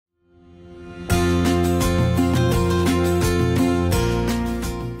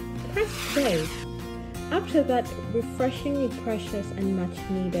to that refreshingly precious and much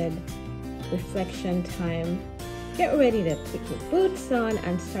needed reflection time, get ready to put your boots on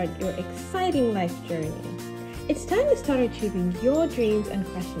and start your exciting life journey. It's time to start achieving your dreams and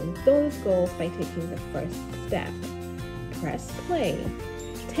crushing those goals by taking the first step. Press play.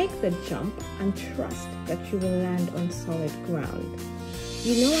 Take the jump and trust that you will land on solid ground.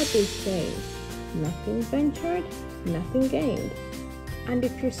 You know what they say, nothing ventured, nothing gained. And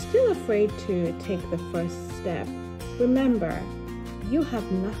if you're still afraid to take the first step, remember, you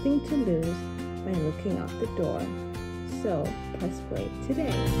have nothing to lose by looking out the door. So press play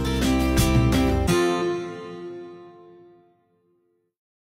today.